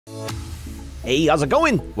Hey, how's it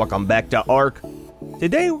going? Welcome back to ARK.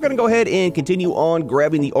 Today we're going to go ahead and continue on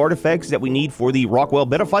grabbing the artifacts that we need for the Rockwell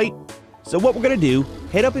beta fight. So what we're going to do,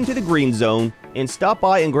 head up into the green zone and stop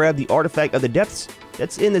by and grab the artifact of the depths.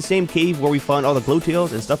 That's in the same cave where we found all the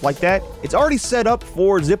glowtails and stuff like that. It's already set up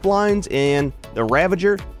for zip lines and the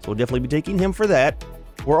Ravager, so we'll definitely be taking him for that.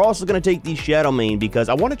 We're also going to take the Shadow Mane because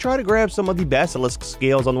I want to try to grab some of the Basilisk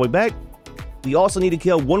scales on the way back. We also need to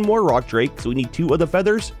kill one more Rock Drake, so we need 2 of the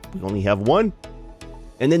feathers. We only have 1.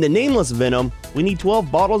 And then the Nameless Venom, we need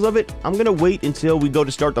 12 bottles of it. I'm going to wait until we go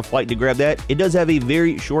to start the fight to grab that. It does have a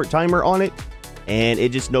very short timer on it, and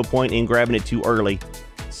it's just no point in grabbing it too early.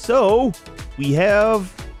 So, we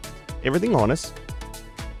have everything on us.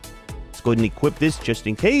 Let's go ahead and equip this just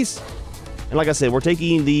in case. And like I said, we're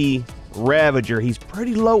taking the Ravager. He's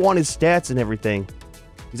pretty low on his stats and everything.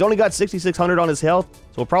 He's only got 6,600 on his health,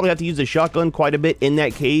 so we'll probably have to use the shotgun quite a bit in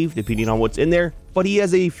that cave, depending on what's in there. But he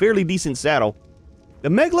has a fairly decent saddle. The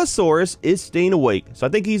Megalosaurus is staying awake, so I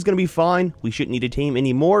think he's going to be fine. We shouldn't need to tame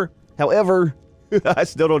anymore. However, I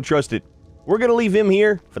still don't trust it. We're going to leave him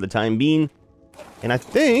here for the time being. And I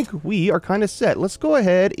think we are kind of set. Let's go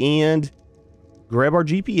ahead and grab our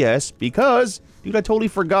GPS because, dude, I totally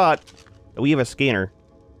forgot that we have a scanner.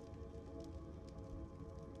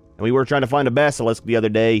 And we were trying to find a Basilisk the other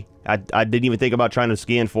day. I didn't even think about trying to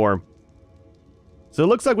scan for him. So it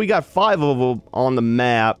looks like we got 5 of them on the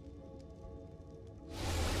map.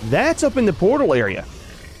 That's up in the portal area.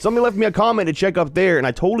 Somebody left me a comment to check up there, and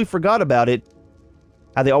I totally forgot about it.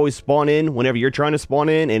 How they always spawn in whenever you're trying to spawn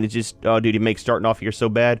in, and it just, oh, dude, it makes starting off here so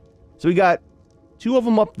bad. So we got 2 of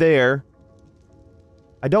them up there.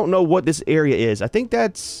 I don't know what this area is. I think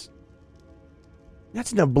that's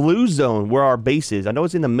in the blue zone where our base is. I know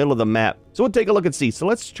it's in the middle of the map. So we'll take a look and see. So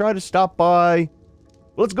let's try to stop by.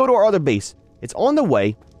 Let's go to our other base. It's on the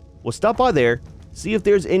way. We'll stop by there, see if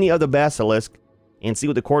there's any other Basilisk, and see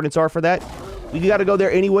what the coordinates are for that. We gotta go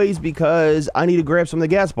there anyways because I need to grab some of the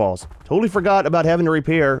gas balls. Totally forgot about having to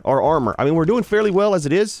repair our armor. I mean, we're doing fairly well as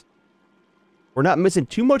it is. We're not missing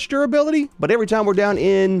too much durability, but every time we're down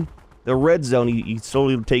in the red zone, you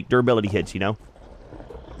slowly take durability hits, you know?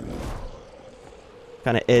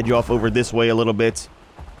 Kind of edge off over this way a little bit.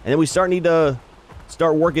 And then we need to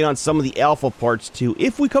start working on some of the alpha parts too.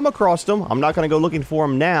 If we come across them, I'm not going to go looking for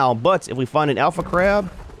them now, but if we find an alpha crab,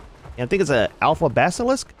 and I think it's an alpha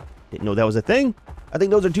basilisk, didn't know that was a thing. I think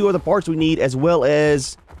those are 2 other parts we need, as well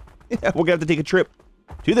as we're going to have to take a trip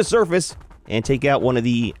to the surface and take out one of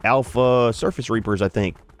the alpha surface reapers, I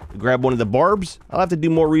think. Grab one of the barbs. I'll have to do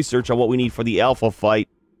more research on what we need for the alpha fight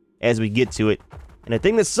as we get to it. And the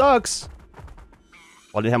thing that sucks,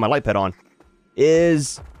 well, I didn't have my light pad on,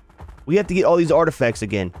 is we have to get all these artifacts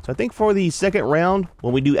again. So I think for the second round,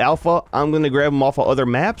 when we do alpha, I'm going to grab them off of other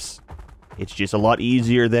maps. It's just a lot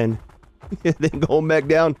easier than going back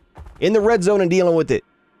down in the red zone and dealing with it.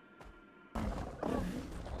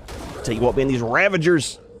 Tell you what, man, these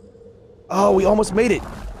Ravagers. Oh, we almost made it.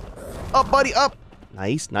 Up, buddy, up.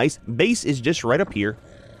 Nice, nice. Base is just right up here.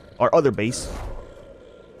 Our other base.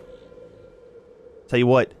 Tell you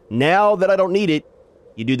what, now that I don't need it,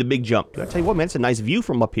 you do the big jump. I tell you what, man, it's a nice view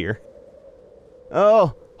from up here.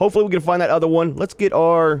 Oh, hopefully we can find that other one. Let's get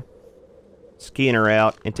our scanner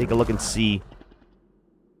out and take a look and see.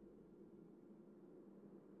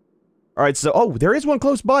 Alright, so, oh, there is one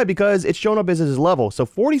close by because it's shown up as his level. So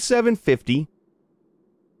 4750.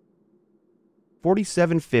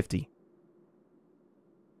 4750.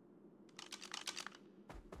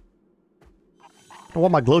 I don't know why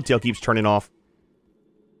my glowtail keeps turning off.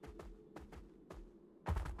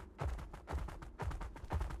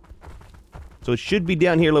 So it should be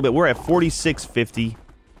down here a little bit. We're at 4650. Is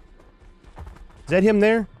that him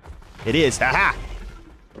there? It is. Haha!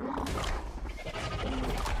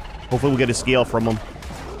 Hopefully we'll get a scale from him.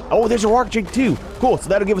 Oh, there's a rock jig too. Cool. So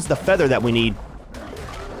that'll give us the feather that we need.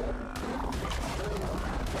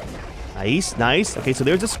 Nice, nice. Okay, so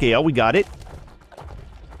there's a scale. We got it.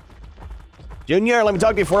 Junior, let me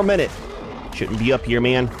talk to you for a minute. Shouldn't be up here,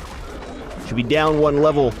 man. Should be down 1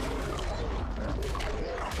 level.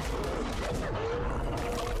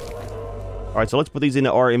 Alright, so let's put these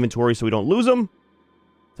into our inventory so we don't lose them.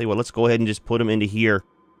 Tell you what, let's go ahead and just put them into here.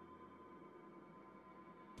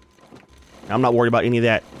 I'm not worried about any of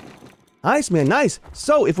that. Nice, man, nice.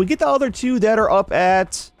 So, if we get the other 2 that are up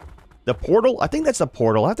at the portal, I think that's the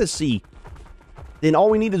portal, I'll have to see. Then all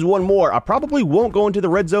we need is 1 more. I probably won't go into the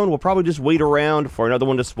red zone. We'll probably just wait around for another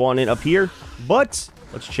one to spawn in up here. But,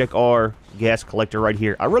 let's check our gas collector right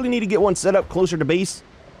here. I really need to get one set up closer to base.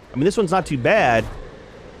 I mean, this one's not too bad.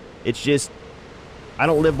 It's just, I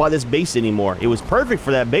don't live by this base anymore. It was perfect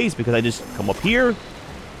for that base because I just come up here,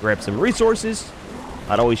 Grab some resources.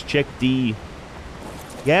 I'd always check the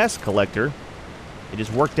gas collector. It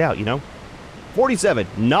just worked out, you know? 47.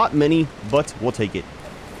 Not many, but we'll take it.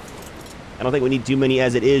 I don't think we need too many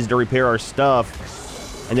as it is to repair our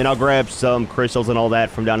stuff. And then I'll grab some crystals and all that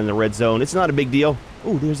from down in the red zone. It's not a big deal.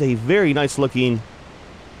 Ooh, there's a very nice looking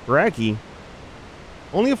Bracky.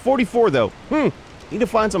 Only a 44 though. Need to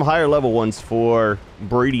find some higher level ones for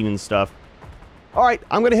breeding and stuff. Alright,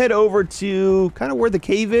 I'm going to head over to kind of where the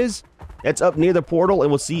cave is. That's up near the portal,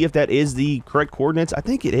 and we'll see if that is the correct coordinates. I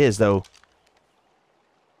think it is, though.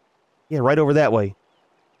 Yeah, right over that way.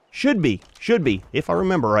 Should be, if I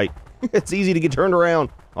remember right. It's easy to get turned around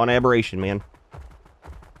on Aberration, man.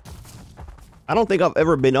 I don't think I've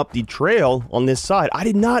ever been up the trail on this side. I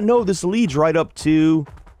did not know this leads right up to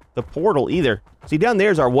the portal either. See, down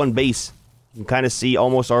there's our one base. You can kind of see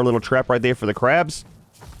almost our little trap right there for the crabs.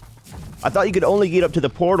 I thought you could only get up to the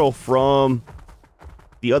portal from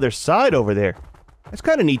the other side over there. That's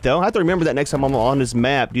kind of neat, though. I have to remember that next time I'm on this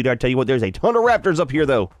map. Dude, I tell you what, there's a ton of raptors up here,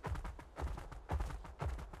 though.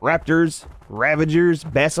 Raptors, Ravagers,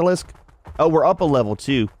 Basilisk. Oh, we're up a level,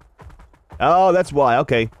 too. Oh, that's why.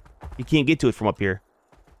 Okay. You can't get to it from up here.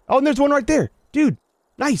 Oh, and there's one right there. Dude,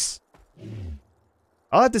 nice.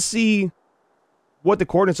 I'll have to see what the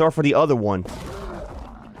coordinates are for the other one.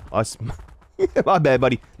 Oh, my bad,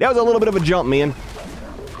 buddy. That was a little bit of a jump, man.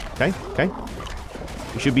 Okay, okay.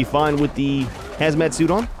 We should be fine with the hazmat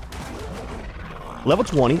suit on. Level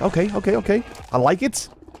 20. Okay, okay, okay. I like it.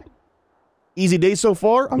 Easy day so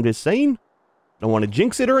far. I'm just saying. Don't want to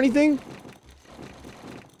jinx it or anything.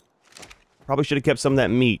 Probably should have kept some of that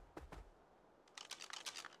meat.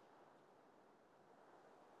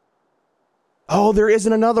 Oh, there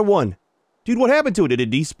isn't another one. Dude, what happened to it? Did it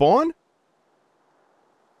despawn?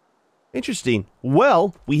 Interesting.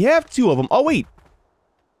 Well, we have two of them. Oh, wait.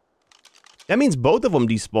 That means both of them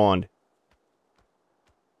despawned.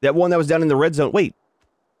 That one that was down in the red zone. Wait.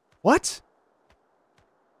 What?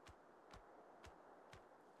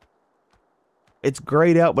 It's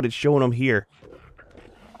grayed out, but it's showing them here.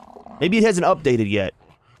 Maybe it hasn't updated yet.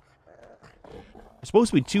 There's supposed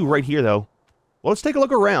to be two right here, though. Well, let's take a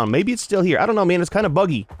look around. Maybe it's still here. I don't know, man. It's kind of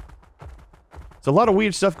buggy. There's a lot of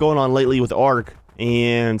weird stuff going on lately with ARK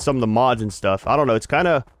and some of the mods and stuff. I don't know. It's kind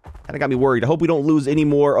of got me worried. I hope we don't lose any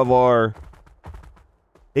more of our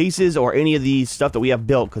bases or any of the stuff that we have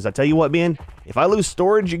built. Because I tell you what, man, if I lose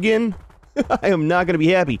storage again, I am not going to be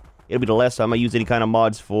happy. It'll be the last time I use any kind of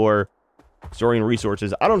mods for storing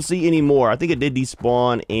resources. I don't see any more. I think it did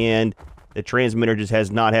despawn, and the transmitter just has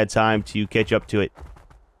not had time to catch up to it.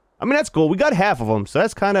 I mean, that's cool. We got half of them, so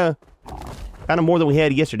that's kind of more than we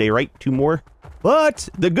had yesterday, right? Two more. But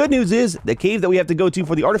the good news is the cave that we have to go to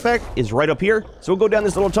for the artifact is right up here. So we'll go down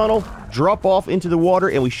this little tunnel, drop off into the water,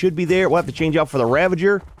 and we should be there. We'll have to change out for the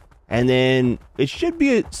Ravager, and then it should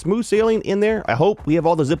be a smooth sailing in there. I hope we have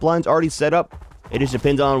all the zip lines already set up. It just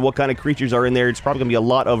depends on what kind of creatures are in there. It's probably going to be a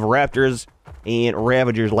lot of raptors and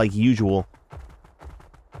Ravagers like usual.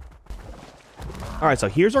 Alright, so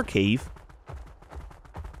here's our cave.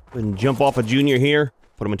 Go ahead and jump off a junior here.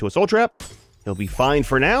 Put him into a soul trap. He'll be fine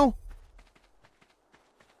for now.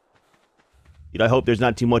 Dude, I hope there's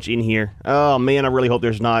not too much in here. Oh, man, I really hope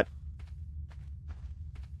there's not.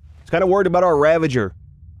 I was kind of worried about our Ravager.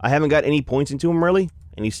 I haven't got any points into him, really.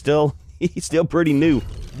 And he's still pretty new.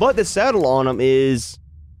 But the saddle on him is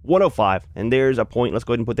 105. And there's a point. Let's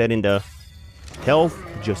go ahead and put that into health,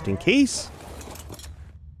 just in case.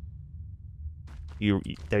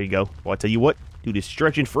 There you go. Well, I tell you what. Dude is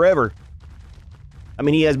stretching forever. I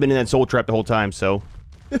mean, he has been in that soul trap the whole time, so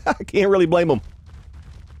I can't really blame him.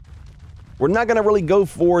 We're not going to really go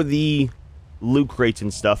for the loot crates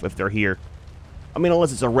and stuff if they're here. I mean,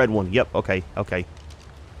 unless it's a red one. Yep, okay, okay.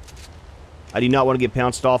 I do not want to get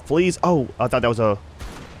pounced off, please. Oh, I thought that was a...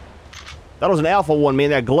 That was an alpha one, man,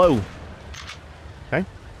 that glow. Okay.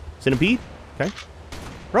 Centipede. Okay.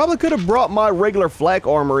 Probably could have brought my regular flak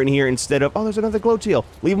armor in here instead of... Oh, there's another glow tail.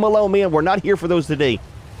 Leave him alone, man. We're not here for those today.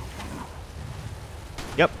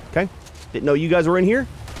 Yep, okay. Didn't know you guys were in here.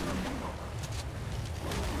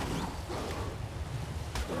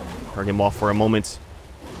 Turn him off for a moment.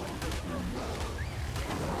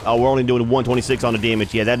 Oh, we're only doing 126 on the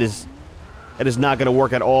damage. Yeah, that is not going to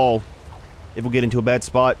work at all if we get into a bad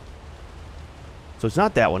spot. So it's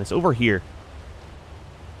not that one. It's over here.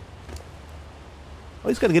 Well,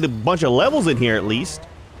 he's got to get a bunch of levels in here at least.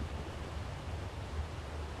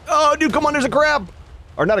 Oh, dude, come on. There's a crab.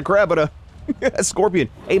 Or not a crab, but a scorpion.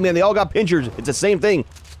 Hey, man, they all got pinchers. It's the same thing.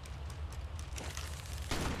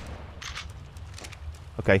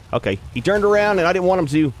 Okay, okay. He turned around and I didn't want him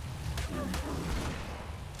to.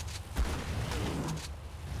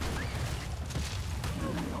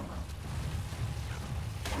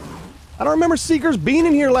 I don't remember Seekers being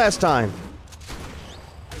in here last time.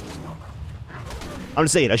 I'm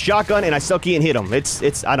just saying, a shotgun and I still can't hit them.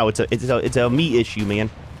 I know, it's a me issue,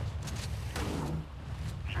 man.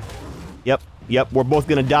 Yep, we're both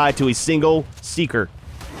gonna die to a single Seeker.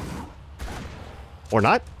 Or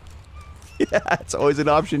not. Yeah, it's always an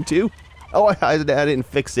option too. Oh, I didn't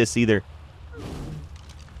fix this either.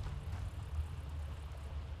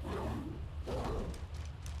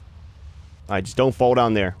 Alright, just don't fall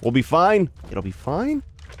down there. We'll be fine. It'll be fine.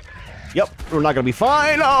 Yep, we're not gonna be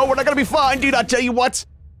fine. Oh, we're not gonna be fine, dude. I tell you what.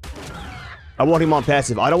 I want him on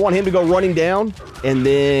passive. I don't want him to go running down and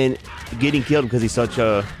then getting killed because he's such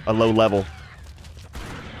a low level.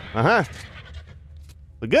 Uh-huh.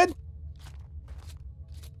 We good?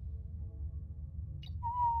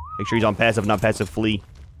 Make sure he's on passive, not passive flee.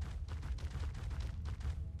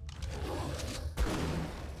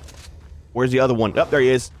 Where's the other one? Oh, there he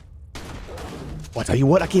is. Well, I tell you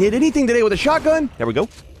what, I can't hit anything today with a shotgun. There we go.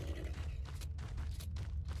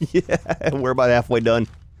 Yeah, we're about halfway done.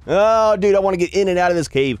 Oh, dude, I want to get in and out of this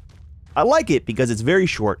cave. I like it because it's very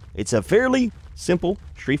short. It's a fairly simple,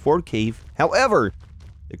 straightforward cave. However,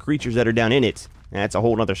 the creatures that are down in it, that's a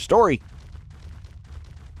whole nother story.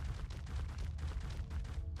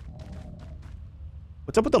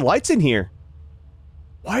 What's up with the lights in here?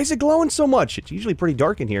 Why is it glowing so much? It's usually pretty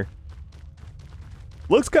dark in here.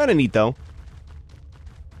 Looks kind of neat, though.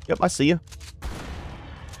 Yep, I see you.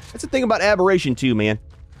 That's the thing about Aberration, too, man.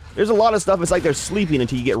 There's a lot of stuff, it's like they're sleeping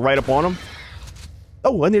until you get right up on them.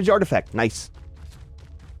 Oh, and there's the artifact. Nice.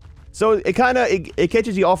 So, it kind of, it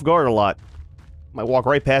catches you off guard a lot. Might walk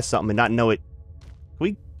right past something and not know it. Can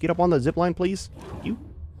we get up on the zipline, please? Thank you.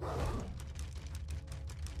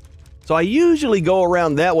 So, I usually go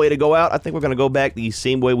around that way to go out. I think we're going to go back the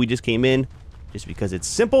same way we just came in. Just because it's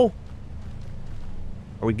simple.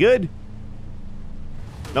 Are we good?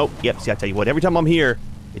 Nope. Yep, see, I tell you what. Every time I'm here,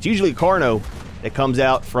 it's usually a Carno that comes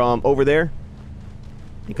out from over there.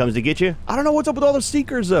 He comes to get you. I don't know what's up with all the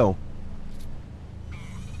Seekers, though.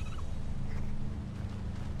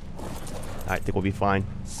 I think we'll be fine.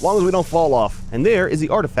 As long as we don't fall off. And there is the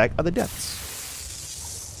artifact of the depths.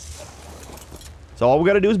 So all we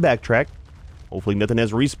gotta do is backtrack. Hopefully nothing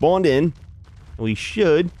has respawned in. We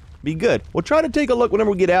should be good. We'll try to take a look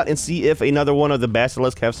whenever we get out and see if another one of the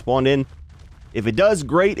Basilisk have spawned in. If it does,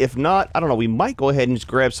 great. If not, I don't know. We might go ahead and just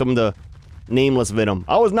grab some of the nameless venom.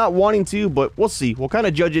 I was not wanting to, but we'll see. We'll kind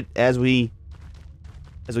of judge it as we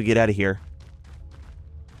get out of here.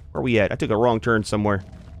 Where are we at? I took a wrong turn somewhere.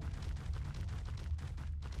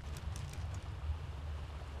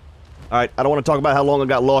 Alright, I don't want to talk about how long I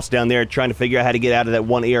got lost down there trying to figure out how to get out of that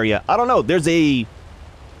one area. I don't know. There's a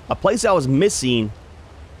place I was missing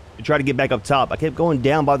to try to get back up top. I kept going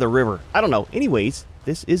down by the river. I don't know. Anyways,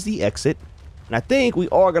 this is the exit. And I think we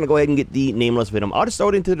are going to go ahead and get the nameless venom. I'll just throw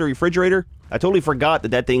it into the refrigerator. I totally forgot that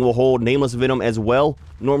that thing will hold nameless venom as well.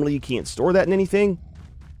 Normally, you can't store that in anything.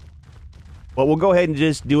 But we'll go ahead and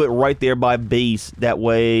just do it right there by base. That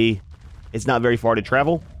way, it's not very far to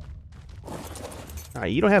travel.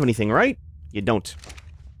 Alright, you don't have anything, right? You don't.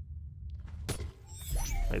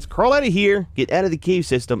 Let's crawl out of here, get out of the cave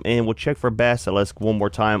system, and we'll check for Basilisk one more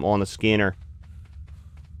time on the scanner.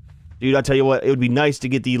 Dude, I'll tell you what, it would be nice to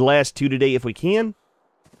get the last two today if we can.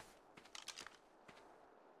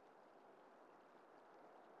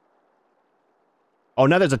 Oh,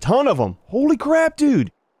 now there's a ton of them. Holy crap,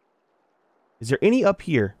 dude. Is there any up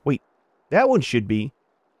here? Wait, that one should be.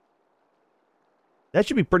 That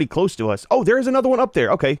should be pretty close to us. Oh, there is another one up there.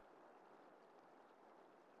 Okay.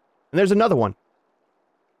 And there's another one.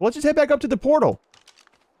 Well, let's just head back up to the portal.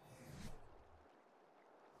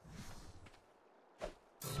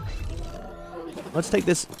 Let's take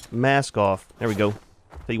this mask off. There we go.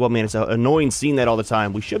 Tell you what, man, it's annoying seeing that all the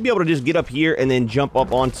time. We should be able to just get up here and then jump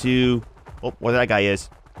up onto... Oh, where that guy is.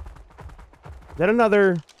 Is that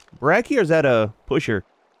another Bracky or is that a pusher?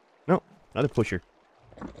 No, another pusher.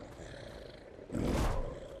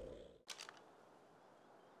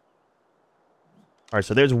 Alright,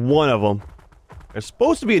 so there's one of them. There's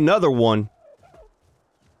supposed to be another one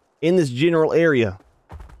in this general area.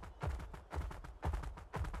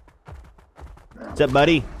 What's up,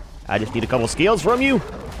 buddy? I just need a couple scales from you.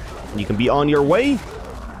 And you can be on your way.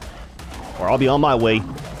 Or I'll be on my way.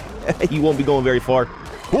 You won't be going very far.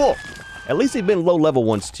 Cool. At least they've been low-level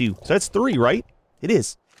ones, too. So that's 3, right? It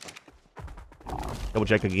is. Double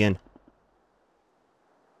check again.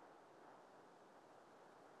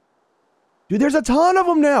 Dude, there's a ton of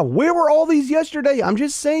them now. Where were all these yesterday? I'm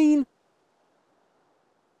just saying.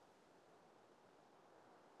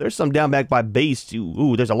 There's some down back by base, too.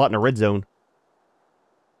 Ooh, there's a lot in the red zone.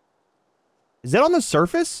 Is that on the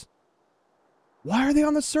surface? Why are they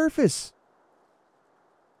on the surface?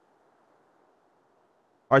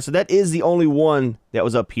 Alright, so that is the only one that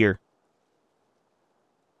was up here.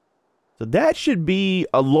 So that should be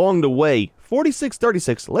along the way.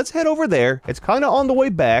 4636. Let's head over there. It's kind of on the way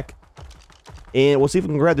back. And we'll see if we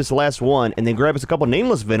can grab this last one. And then grab us a couple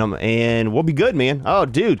nameless venom. And we'll be good, man. Oh,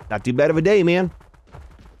 dude. Not too bad of a day, man.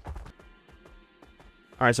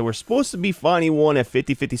 Alright, so we're supposed to be finding one at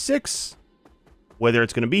 5056. Whether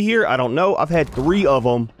it's going to be here, I don't know. I've had 3 of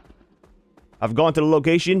them. I've gone to the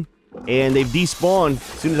location. And they've despawned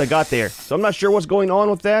as soon as I got there. So I'm not sure what's going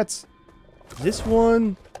on with that. This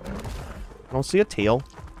one... I don't see a tail.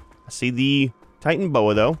 I see the Titan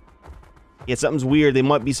boa, though. Yeah, something's weird. They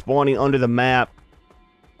might be spawning under the map.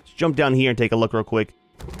 Let's jump down here and take a look real quick.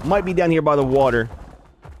 Might be down here by the water.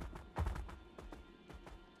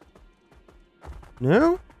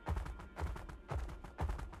 No?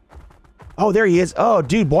 Oh, there he is. Oh,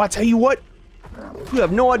 dude, boy, I tell you what. You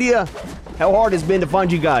have no idea how hard it's been to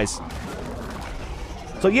find you guys.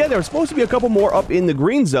 So, yeah, there were supposed to be a couple more up in the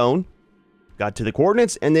green zone. Got to the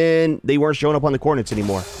coordinates, and then they weren't showing up on the coordinates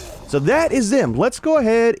anymore. So that is them. Let's go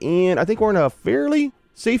ahead, and I think we're in a fairly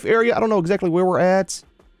safe area. I don't know exactly where we're at.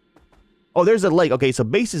 Oh, there's a lake. Okay, so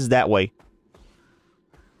base is that way.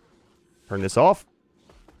 Turn this off.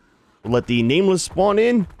 We'll let the nameless spawn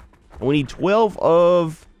in. And we need 12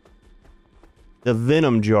 of the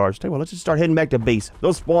venom jars. Tell you what, let's just start heading back to base.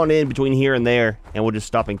 They'll spawn in between here and there, and we'll just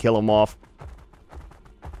stop and kill them off.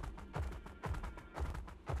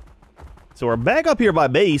 So we're back up here by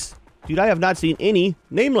base. Dude, I have not seen any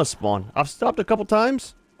nameless spawn. I've stopped a couple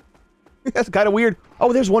times. That's kind of weird.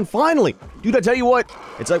 Oh, there's one finally. Dude, I tell you what.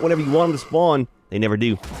 It's like whenever you want them to spawn, they never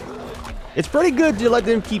do. It's pretty good to let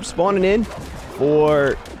them keep spawning in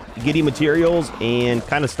for getting materials and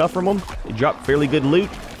kind of stuff from them. They drop fairly good loot.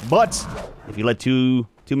 But if you let too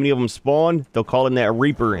many of them spawn, they'll call in that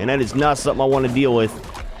Reaper. And that is not something I want to deal with.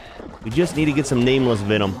 We just need to get some nameless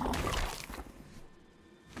venom.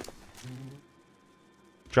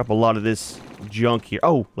 Drop a lot of this junk here.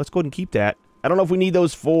 Oh, let's go ahead and keep that. I don't know if we need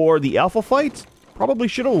those for the alpha fight. Probably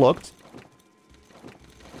should have looked.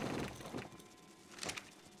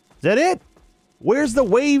 Is that it? Where's the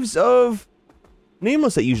waves of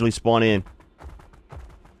nameless that usually spawn in?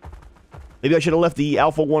 Maybe I should have left the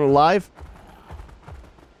alpha one alive.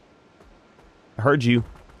 I heard you.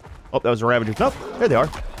 Oh, that was a Ravager. Nope, there they are.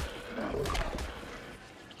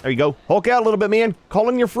 There you go. Hulk out a little bit, man. Call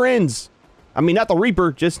in your friends. I mean, not the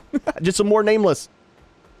Reaper, just some more nameless.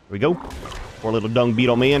 There we go. Poor little dung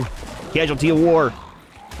beetle, man. Casualty of war.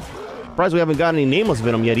 Surprised we haven't got any nameless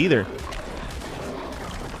venom yet, either.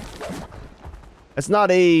 That's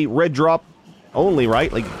not a red drop only,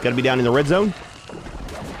 right? Like, gotta be down in the red zone?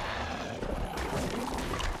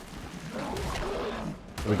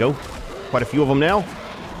 There we go. Quite a few of them now.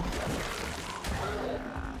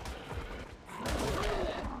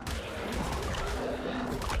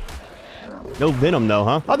 No venom, though,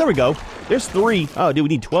 huh? Oh, there we go. There's 3. Oh, dude, we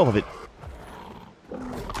need 12 of it.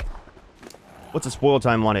 What's the spoil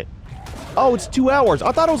time on it? Oh, it's 2 hours.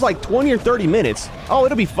 I thought it was like 20 or 30 minutes. Oh,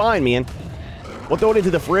 it'll be fine, man. We'll throw it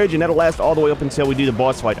into the fridge, and that'll last all the way up until we do the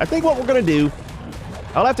boss fight. I think what we're going to do,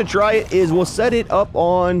 I'll have to try it, is we'll set it up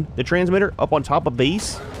on the transmitter, up on top of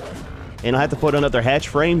base. And I'll have to put another hatch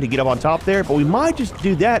frame to get up on top there. But we might just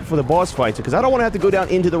do that for the boss fights, because I don't want to have to go down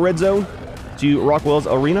into the red zone to Rockwell's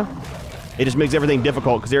arena. It just makes everything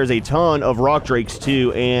difficult, because there's a ton of rock drakes,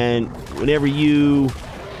 too. And whenever you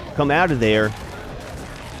come out of there,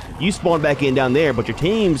 you spawn back in down there, but your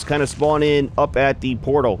teams kind of spawn in up at the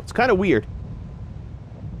portal. It's kind of weird.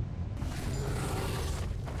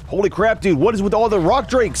 Holy crap, dude. What is with all the rock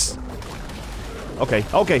drakes? Okay.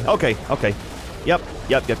 Yep.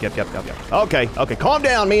 Okay. Calm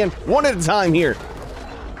down, man. One at a time here.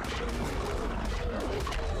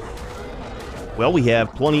 Well, we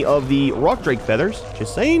have plenty of the rock drake feathers.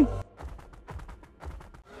 Just saying.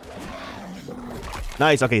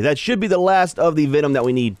 Nice. Okay, that should be the last of the venom that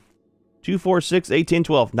we need. 2, 4, 6, 8, 10,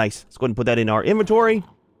 12. Nice. Let's go ahead and put that in our inventory.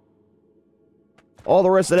 All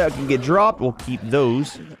the rest of that can get dropped. We'll keep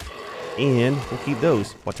those. And we'll keep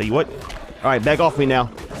those. I'll tell you what. All right, back off me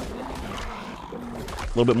now. A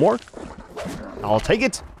little bit more. I'll take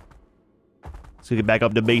it. Let's get back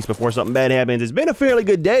up to base before something bad happens. It's been a fairly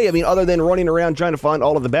good day. I mean, other than running around trying to find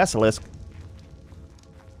all of the Basilisk.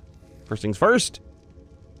 First things first.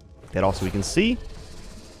 That also we can see.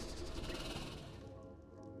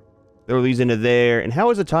 Throw these into there. And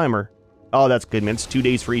how is the timer? Oh, that's good, man. It's 2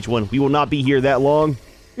 days for each one. We will not be here that long.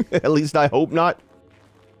 At least I hope not.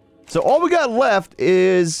 So all we got left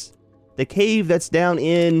is the cave that's down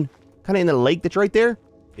in, kind of in the lake that's right there.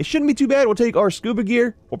 it shouldn't be too bad. We'll take our scuba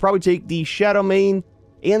gear. We'll probably take the Shadow Mane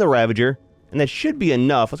and the Ravager. And that should be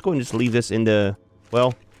enough. Let's go ahead and just leave this in the...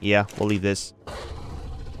 Well, yeah, we'll leave this.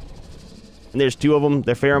 And there's 2 of them.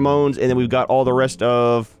 They're pheromones. And then we've got all the rest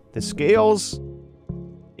of the scales.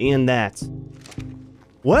 And that.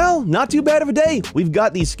 Well, not too bad of a day. We've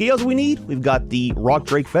got the scales we need. We've got the rock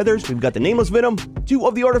drake feathers. We've got the nameless venom. 2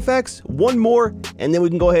 of the artifacts. 1 more. And then we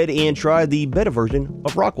can go ahead and try the beta version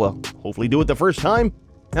of Rockwell. Hopefully do it the first time.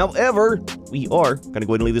 However, we are going to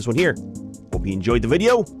go ahead and leave this one here. Hope you enjoyed the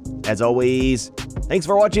video. As always, thanks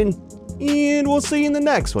for watching. And we'll see you in the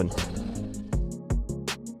next one.